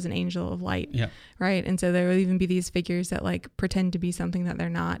himself as an angel of light, right? And so there will even be these figures that like pretend to be something that they're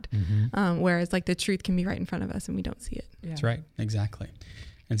not, whereas like the truth can be right in front of us and we don't see it. That's right, exactly.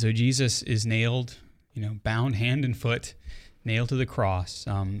 And so Jesus is nailed, bound hand and foot, nailed to the cross,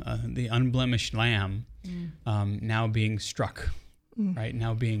 the unblemished lamb, now being struck, right?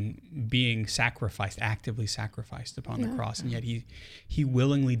 Now being sacrificed, actively sacrificed upon the cross, and yet he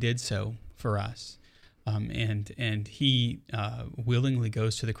willingly did so for us. And he willingly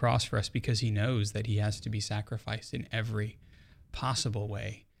goes to the cross for us because he knows that he has to be sacrificed in every possible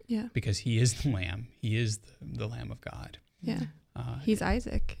way. Because he is the Lamb. He is the Lamb of God. He's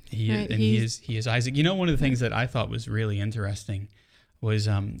Isaac. He is Isaac. One of the things that I thought was really interesting was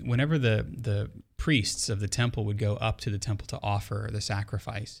whenever the priests of the temple would go up to the temple to offer the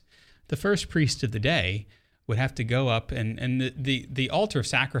sacrifice, the first priest of the day would have to go up, and the altar of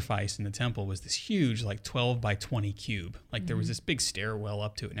sacrifice in the temple was this huge, like 12 by 20 cube. Like there was this big stairwell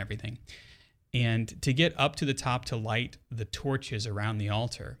up to it and everything. And to get up to the top to light the torches around the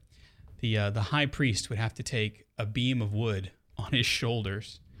altar, the high priest would have to take a beam of wood on his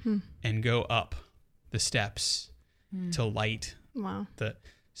shoulders and go up the steps to light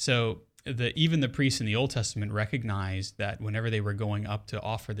even the priests in the Old Testament recognized that whenever they were going up to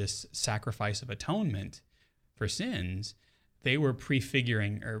offer this sacrifice of atonement for sins, they were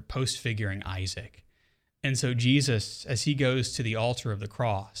prefiguring or postfiguring Isaac. And so Jesus, as he goes to the altar of the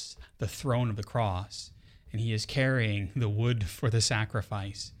cross, the throne of the cross, and he is carrying the wood for the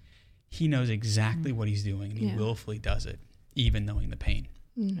sacrifice, he knows exactly what he's doing, and he willfully does it, even knowing the pain.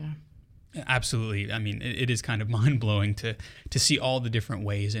 Yeah. Absolutely. I mean, it is kind of mind-blowing to see all the different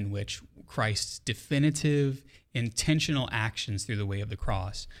ways in which Christ's definitive, intentional actions through the way of the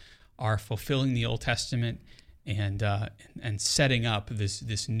cross are fulfilling the Old Testament and setting up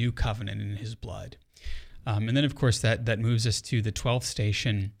this new covenant in his blood. And then, of course, that moves us to the 12th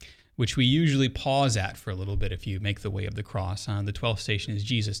station, which we usually pause at for a little bit if you make the way of the cross. The 12th station is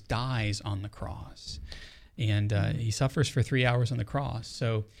Jesus dies on the cross, and he suffers for 3 hours on the cross.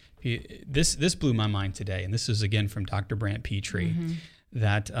 So this blew my mind today, and this is again from Dr. Brant Petrie,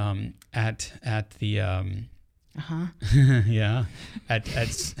 that at the at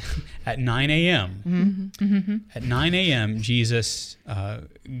 9 a.m. At 9 a.m. Jesus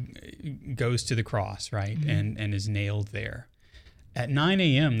goes to the cross, right, and is nailed there. At 9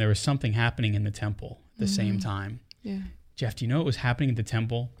 a.m. there was something happening in the temple at the same time. Yeah. Jeff, do you know what was happening at the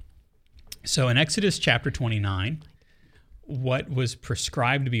temple? So in Exodus chapter 29, what was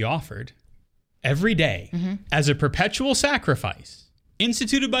prescribed to be offered every day as a perpetual sacrifice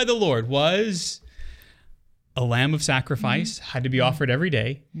instituted by the Lord was a lamb of sacrifice, had to be offered every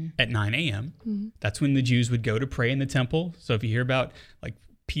day at 9 a.m. That's when the Jews would go to pray in the temple. So if you hear about like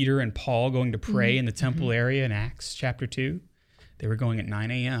Peter and Paul going to pray in the temple area in Acts chapter 2, they were going at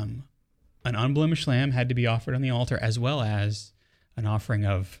 9 a.m. An unblemished lamb had to be offered on the altar, as well as an offering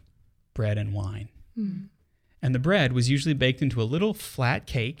of bread and wine. And the bread was usually baked into a little flat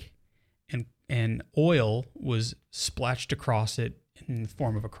cake, and oil was splashed across it in the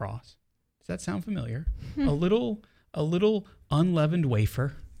form of a cross. Does that sound familiar? A little unleavened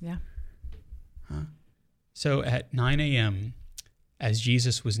wafer. Yeah. So at 9 a.m., as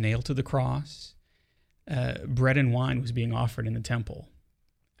Jesus was nailed to the cross, bread and wine was being offered in the temple,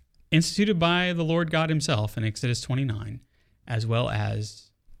 instituted by the Lord God himself in Exodus 29, as well as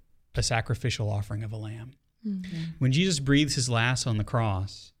a sacrificial offering of a lamb. When Jesus breathes his last on the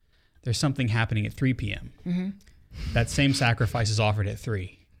cross, there's something happening at 3 p.m. That same sacrifice is offered at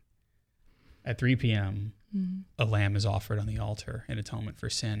 3. At 3 p.m., a lamb is offered on the altar in atonement for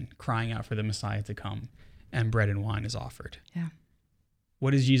sin, crying out for the Messiah to come, and bread and wine is offered. Yeah.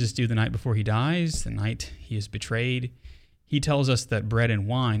 What does Jesus do the night before he dies, the night he is betrayed? He tells us that bread and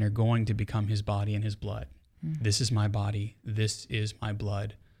wine are going to become his body and his blood. This is my body, this is my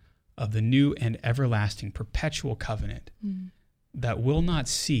blood, of the new and everlasting perpetual covenant that will not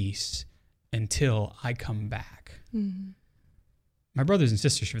cease until I come back. My brothers and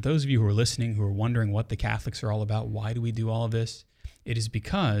sisters, for those of you who are listening, who are wondering what the Catholics are all about, why do we do all of this? It is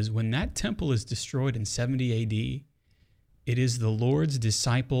because when that temple is destroyed in 70 AD, it is the Lord's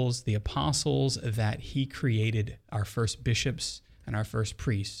disciples, the apostles, that he created, our first bishops and our first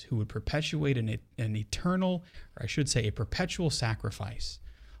priests, who would perpetuate an eternal, or I should say a perpetual sacrifice,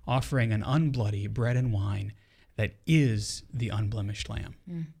 offering an unbloody bread and wine that is the unblemished lamb.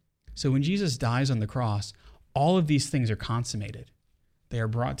 So when Jesus dies on the cross, all of these things are consummated. They are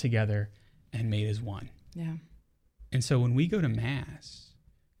brought together and made as one. Yeah. And so when we go to Mass,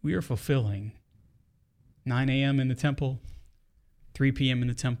 we are fulfilling 9 a.m. in the temple, 3 p.m. in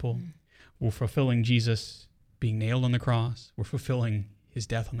the temple. We're fulfilling Jesus being nailed on the cross. We're fulfilling his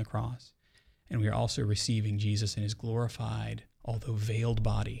death on the cross. And we are also receiving Jesus in his glorified, although veiled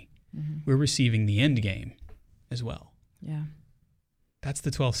body. We're receiving the end game as well. Yeah. That's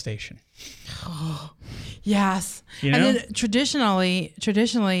the 12th station. Oh, yes. You know? And then traditionally,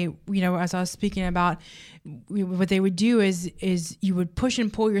 as I was speaking about, what they would do is you would push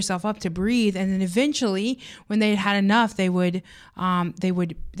and pull yourself up to breathe, and then eventually, when they had enough, they would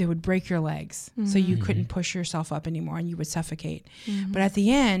break your legs, so you couldn't push yourself up anymore, and you would suffocate. But at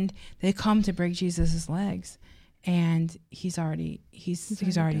the end, they come to break Jesus's legs, and he's already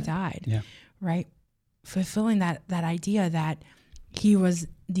died. Yeah. Right, fulfilling that idea that he was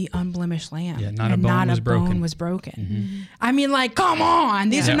the unblemished lamb. Yeah, not a bone was broken. I mean, like, come on.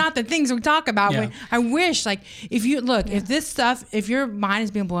 These are not the things we talk about. Yeah. I wish, like, if your mind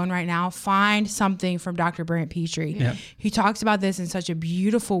is being blown right now, find something from Dr. Brant Petrie. Yeah. He talks about this in such a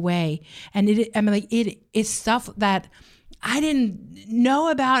beautiful way. And it's stuff that I didn't know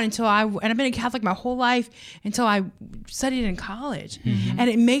about and I've been a Catholic my whole life until I studied in college. And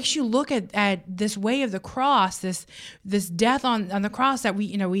it makes you look at this way of the cross, this death on the cross that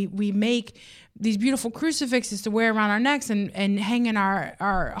we make these beautiful crucifixes to wear around our necks and hang in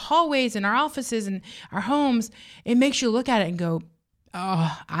our hallways and our offices and our homes. It makes you look at it and go,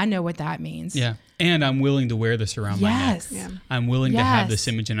 oh, I know what that means. Yeah. And I'm willing to wear this around my neck. Yeah. I'm willing to have this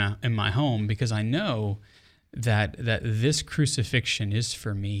image in my home because I know that this crucifixion is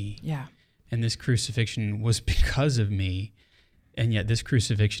for me. Yeah. And this crucifixion was because of me. And yet this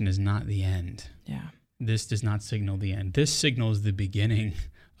crucifixion is not the end. Yeah. This does not signal the end. This signals the beginning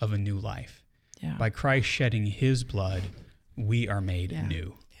of a new life. Yeah. By Christ shedding his blood, we are made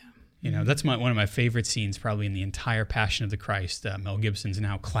new. Yeah. That's one of my favorite scenes probably in the entire Passion of the Christ, Mel Gibson's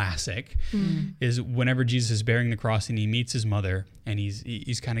now classic, is whenever Jesus is bearing the cross and he meets his mother and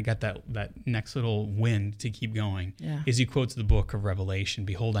he's kind of got that next little wind to keep going, is he quotes the book of Revelation,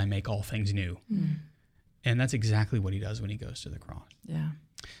 "Behold, I make all things new." And that's exactly what he does when he goes to the cross. Yeah.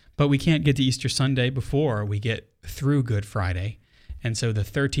 But we can't get to Easter Sunday before we get through Good Friday. And so the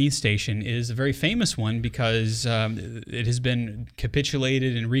 13th station is a very famous one because it has been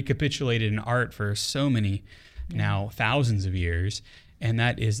capitulated and recapitulated in art for so many, now thousands of years, and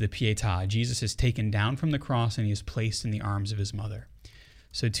that is the Pietà. Jesus is taken down from the cross and he is placed in the arms of his mother.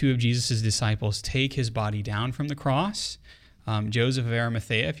 So two of Jesus' disciples take his body down from the cross. Joseph of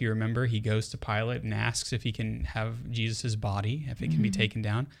Arimathea, if you remember, he goes to Pilate and asks if he can have Jesus' body, if it can be taken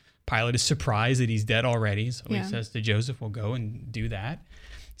down. Pilate is surprised that he's dead already, so he says to Joseph, "We'll go and do that."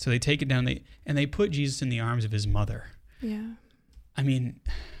 So they take it down, and they put Jesus in the arms of his mother. Yeah. I mean,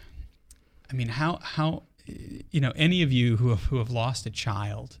 how any of you who have lost a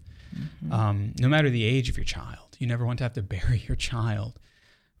child, no matter the age of your child, you never want to have to bury your child,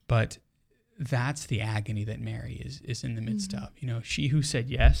 but that's the agony that Mary is in the midst of. She who said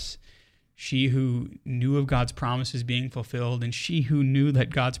yes. She who knew of God's promises being fulfilled, and she who knew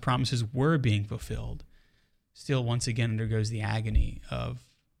that God's promises were being fulfilled, still once again undergoes the agony of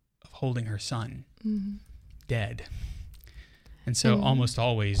holding her son dead. And so almost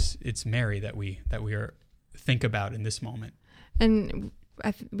always it's Mary that we think about in this moment. And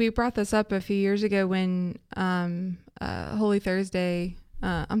we brought this up a few years ago when Holy Thursday,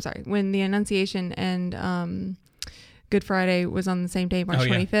 when the Annunciation and Good Friday was on the same day, March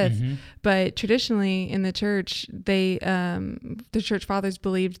 25th. But traditionally in the church, the church fathers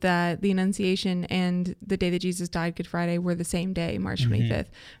believed that the Annunciation and the day that Jesus died, Good Friday, were the same day, March 25th,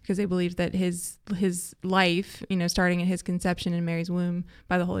 because they believed that his life, starting at his conception in Mary's womb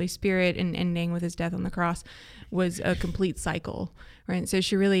by the Holy Spirit and ending with his death on the cross, was a complete cycle, right? So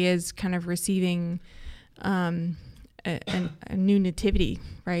she really is kind of receiving a new nativity,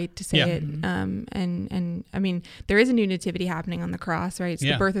 right, to say it. And I mean, there is a new nativity happening on the cross, right? It's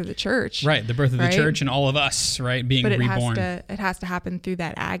the birth of the church. Right, the birth of the church and all of us, right, being reborn. But it has to happen through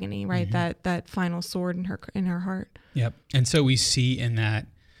that agony, right? That final sword in her heart. Yep. And so we see in that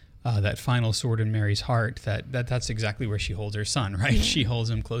final sword in Mary's heart that's exactly where she holds her son, right? Yeah. She holds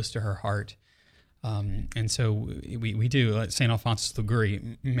him close to her heart. And so we do, St. Alphonsus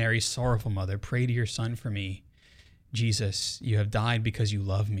Liguori, Mary's sorrowful mother, pray to your son for me. Jesus, you have died because you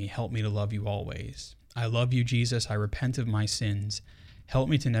love me. Help me to love you always. I love you, Jesus. I repent of my sins. Help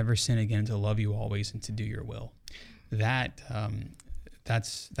me to never sin again, to love you always, and to do your will. That's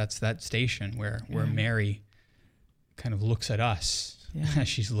that station where Mary kind of looks at us as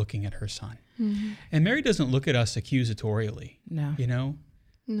she's looking at her son. And Mary doesn't look at us accusatorially. No.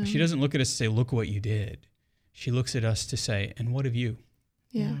 No. She doesn't look at us and say, look what you did. She looks at us to say, and what of you?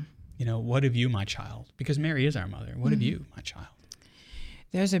 Yeah. What of you, my child? Because Mary is our mother. What of you, my child?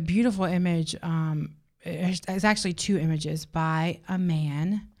 There's a beautiful image. It's actually two images by a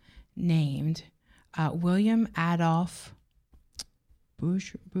man named William Adolphe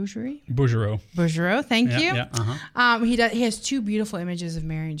Bouguereau. Thank you. Yeah, uh-huh. He has two beautiful images of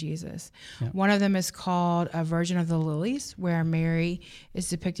Mary and Jesus. Yeah. One of them is called A Virgin of the Lilies, where Mary is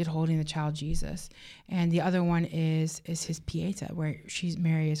depicted holding the child Jesus, and the other one is his Pietà, where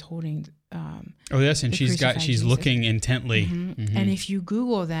Mary is holding. And she's looking intently. And if you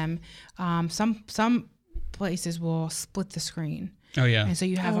Google them, some places will split the screen. Oh yeah. And so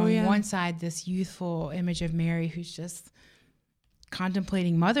you have on one side this youthful image of Mary who's just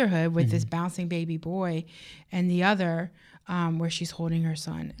contemplating motherhood with this bouncing baby boy, and the other where she's holding her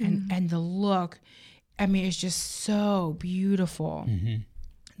son, and the look, I mean, it's just so beautiful.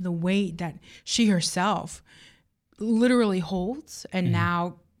 The weight that she herself literally holds and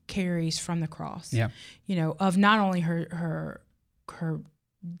now carries from the cross, of not only her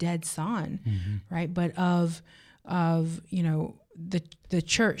dead son, right, but of the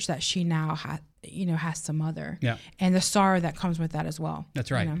church that she now has to mother, and the sorrow that comes with that as well.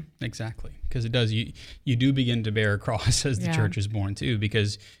 That's right. Exactly. Because it does. You do begin to bear a cross as the church is born too,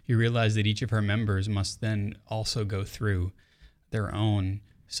 because you realize that each of her members must then also go through their own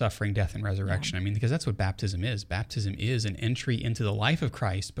suffering, death, and resurrection. I mean, because that's what baptism is. Baptism is an entry into the life of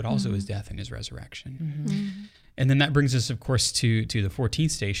Christ, but also his death and his resurrection. And then that brings us, of course, to the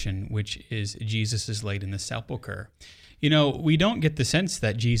 14th station, which is Jesus is laid in the sepulcher. We don't get the sense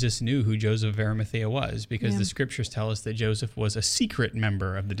that Jesus knew who Joseph of Arimathea was, because the scriptures tell us that Joseph was a secret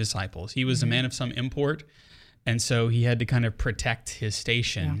member of the disciples. He was a man of some import, and so he had to kind of protect his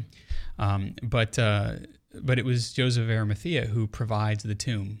station. But it was Joseph of Arimathea who provides the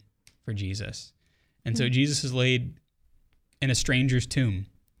tomb for Jesus. And so Jesus is laid in a stranger's tomb,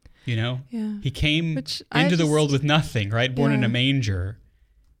 He came into the world with nothing, right? Born in a manger,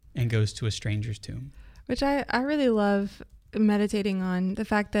 and goes to a stranger's tomb. Which I really love meditating on the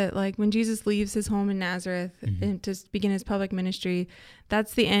fact that, like, when Jesus leaves his home in Nazareth and to begin his public ministry,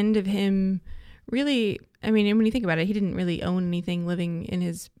 that's the end of him really. I mean, when you think about it, he didn't really own anything living in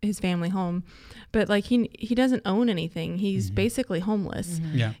his family home, but like he doesn't own anything. He's basically homeless,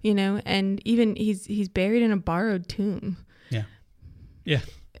 and even he's buried in a borrowed tomb.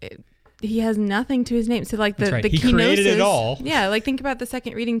 He has nothing to his name. So like the he kenosis, created it all. Yeah, like think about the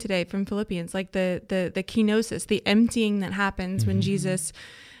second reading today from Philippians, like the kenosis, the emptying that happens when Jesus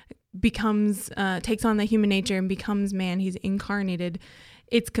becomes takes on the human nature and becomes man. He's incarnated.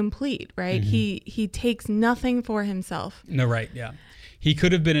 It's complete, right? He takes nothing for himself. No, right, yeah. He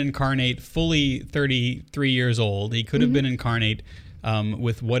could have been incarnate fully 33 years old. He could have been incarnate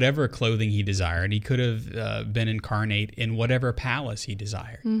with whatever clothing he desired. He could have been incarnate in whatever palace he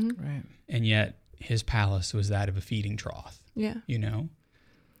desired. Right. And yet his palace was that of a feeding trough. Yeah.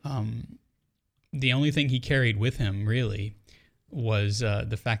 The only thing he carried with him really was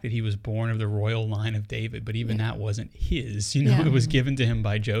the fact that he was born of the royal line of David, but even that wasn't his. It was given to him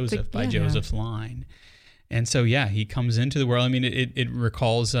by Joseph, Joseph's line. And so, he comes into the world. I mean, it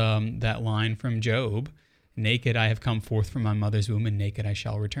recalls that line from Job, "Naked I have come forth from my mother's womb, and naked I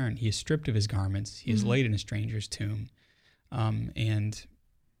shall return." He is stripped of his garments. He is laid in a stranger's tomb. And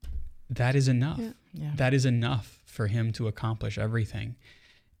that is enough. Yeah. That is enough for him to accomplish everything.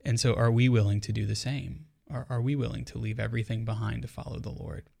 And so are we willing to do the same? Are we willing to leave everything behind to follow the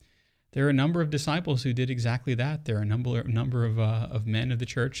Lord? There are a number of disciples who did exactly that. There are a number of men of the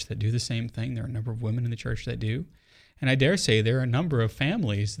church that do the same thing. There are a number of women in the church that do. And I dare say there are a number of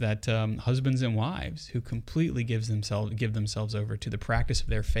families that husbands and wives who completely give themselves over to the practice of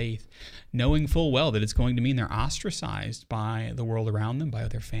their faith, knowing full well that it's going to mean they're ostracized by the world around them, by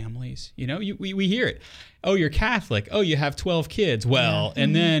their families. We hear it. Oh, you're Catholic. Oh, you have 12 kids. Well,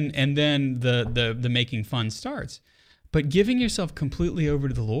 and then the making fun starts. But giving yourself completely over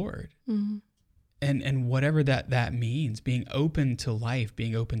to the Lord, and whatever that means, being open to life,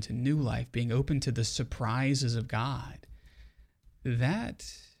 being open to new life, being open to the surprises of God, that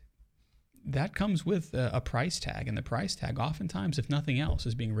comes with a price tag. And the price tag, oftentimes, if nothing else,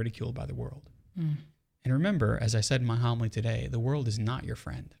 is being ridiculed by the world. And remember, as I said in my homily today, the world is not your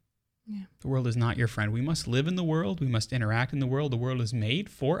friend. Yeah. The world is not your friend. We must live in the world. We must interact in the world. The world is made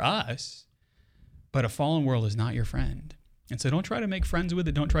for us, but a fallen world is not your friend. And so don't try to make friends with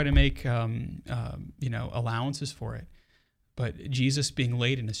it. Don't try to make allowances for it. But Jesus being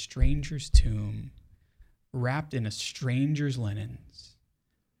laid in a stranger's tomb, wrapped in a stranger's linens,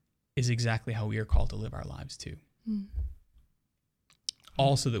 is exactly how we are called to live our lives too.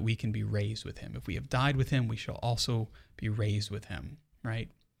 Also that we can be raised with him. If we have died with him, we shall also be raised with him, right?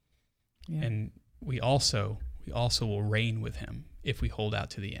 Yeah. And we also will reign with him if we hold out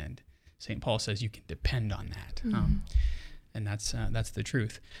to the end. St. Paul says you can depend on that. And that's the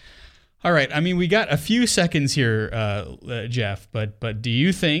truth. All right. I mean, we got a few seconds here, Jeff, but do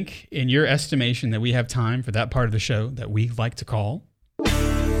you think, in your estimation, that we have time for that part of the show that we like to call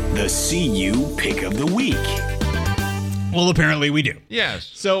the CU Pick of the Week? Well, apparently we do. Yes.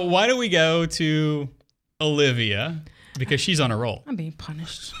 So why don't we go to Olivia, because she's on a roll. I'm being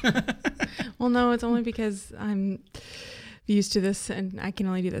punished. Well, no, it's only because I'm used to this and I can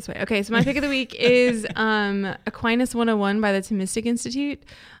only do this way. Okay, so my pick of the week is Aquinas 101 by the Thomistic Institute,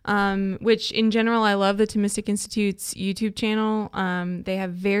 which in general, I love the Thomistic Institute's YouTube channel. They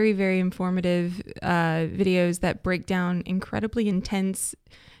have very, very informative videos that break down incredibly intense,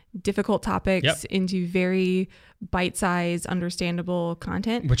 difficult topics into very bite-sized, understandable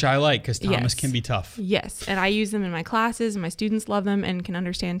content. Which I like, because Thomas can be tough. Yes, and I use them in my classes, and my students love them and can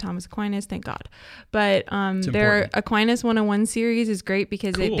understand Thomas Aquinas, thank God. But their Aquinas 101 series is great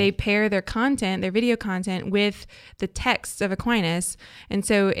because they pair their content, their video content, with the texts of Aquinas, and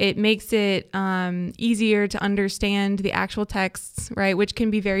so it makes it easier to understand the actual texts, right, which can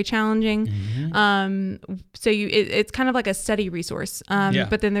be very challenging. So it's kind of like a study resource,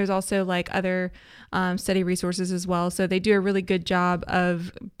 but then there's also like other study resources as well. So they do a really good job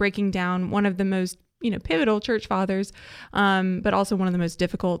of breaking down one of the most pivotal church fathers, but also one of the most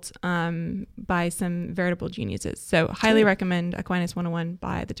difficult by some veritable geniuses. So highly recommend Aquinas 101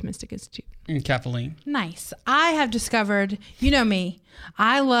 by the Thomistic Institute. And Kathleen? Nice. I have discovered, me,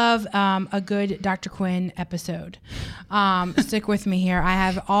 I love a good Dr. Quinn episode. Stick with me here. I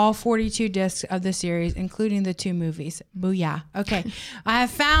have all 42 discs of the series, including the 2 movies. Booyah. Okay. I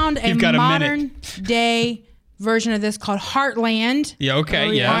have found a modern day version of this called Heartland. Yeah,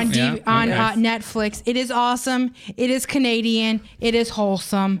 okay. On Netflix. It is awesome. It is Canadian. It is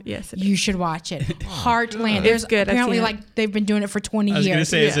wholesome. Yes, you should watch it. Heartland. It's good. Apparently, they've been doing it for 20 years. I was going to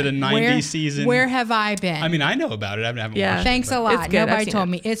say, is it a 90s season? Where have I been? I mean, I know about it. I haven't watched it. Thanks a lot. Nobody told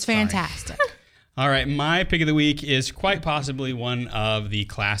me. It's fantastic. All right, my pick of the week is quite possibly one of the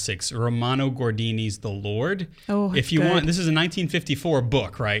classics, Romano Guardini's The Lord. Oh, if you want, this is a 1954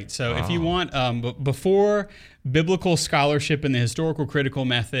 book, right? So if you want, before biblical scholarship and the historical critical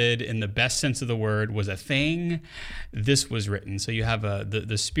method in the best sense of the word was a thing, this was written. So you have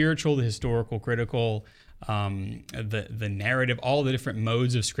the spiritual, the historical, critical, the narrative, all the different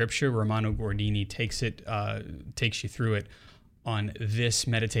modes of Scripture. Romano Guardini takes you through it on this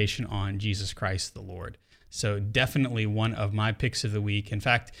meditation on Jesus Christ the Lord. So definitely one of my picks of the week. In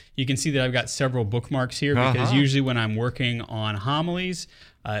fact, you can see that I've got several bookmarks here because usually when I'm working on homilies,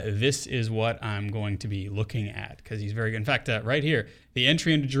 this is what I'm going to be looking at because he's very good. In fact, right here, the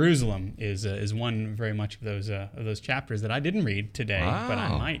entry into Jerusalem is one very much of those chapters that I didn't read today, but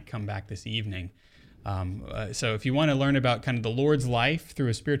I might come back this evening. So if you want to learn about kind of the Lord's life through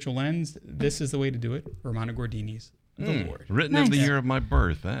a spiritual lens, this is the way to do it. Romano Guardini's The Lord. Written in the year of my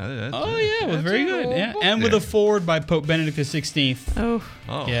birth. Very good. Yeah, and with a foreword by Pope Benedict XVI. Oh.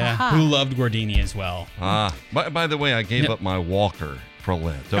 Yeah, who loved Guardini as well. By the way, I gave up my walker for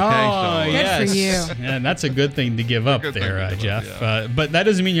Lent. Okay, good for you. Yeah, that's a good thing to give up there, Jeff. Yeah. But that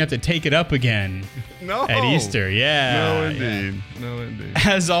doesn't mean you have to take it up again at Easter. Yeah. No, indeed.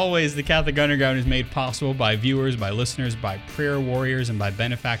 As always, the Catholic Underground is made possible by viewers, by listeners, by prayer warriors, and by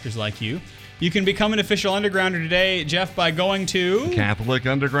benefactors like you. You can become an official Undergrounder today, Jeff, by going to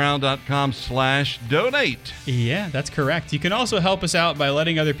CatholicUnderground.com/donate. Yeah, that's correct. You can also help us out by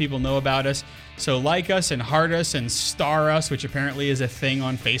letting other people know about us. So like us and heart us and star us, which apparently is a thing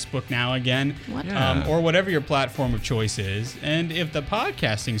on Facebook now again, or whatever your platform of choice is. And if the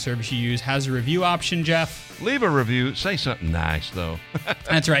podcasting service you use has a review option, Jeff, leave a review. Say something nice, though.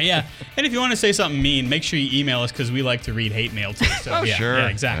 That's right, yeah. And if you want to say something mean, make sure you email us because we like to read hate mail too. So, sure. Yeah,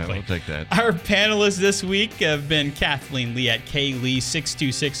 exactly. Yeah, we'll take that. Our panelists this week have been Kathleen Lee at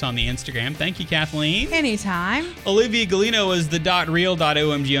KLee626 on the Instagram. Thank you, Kathleen. Anytime. Olivia Galino is the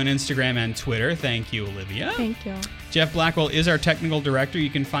 .real.omg on Instagram and Twitter. Thank you, Olivia. Thank you. Jeff Blackwell is our technical director. You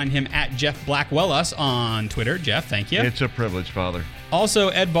can find him at Jeff Blackwell Us on Twitter. Jeff, thank you. It's a privilege, Father. Also,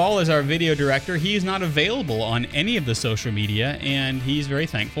 Ed Ball is our video director. He's not available on any of the social media, and he's very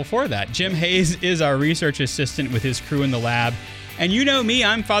thankful for that. Jim Hayes is our research assistant with his crew in the lab. And you know me,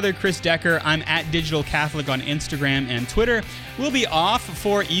 I'm Father Chris Decker. I'm at Digital Catholic on Instagram and Twitter. We'll be off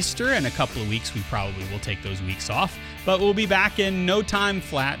for Easter. In a couple of weeks, we probably will take those weeks off. But we'll be back in no time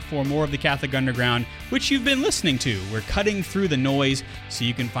flat for more of the Catholic Underground, which you've been listening to. We're cutting through the noise so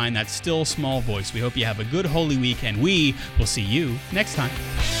you can find that still small voice. We hope you have a good Holy Week, and we will see you next time.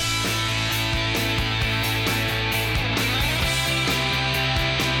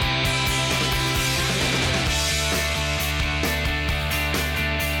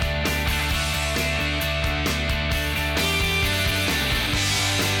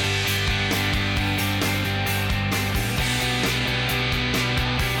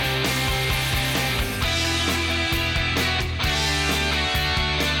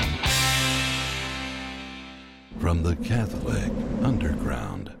 From the Catholic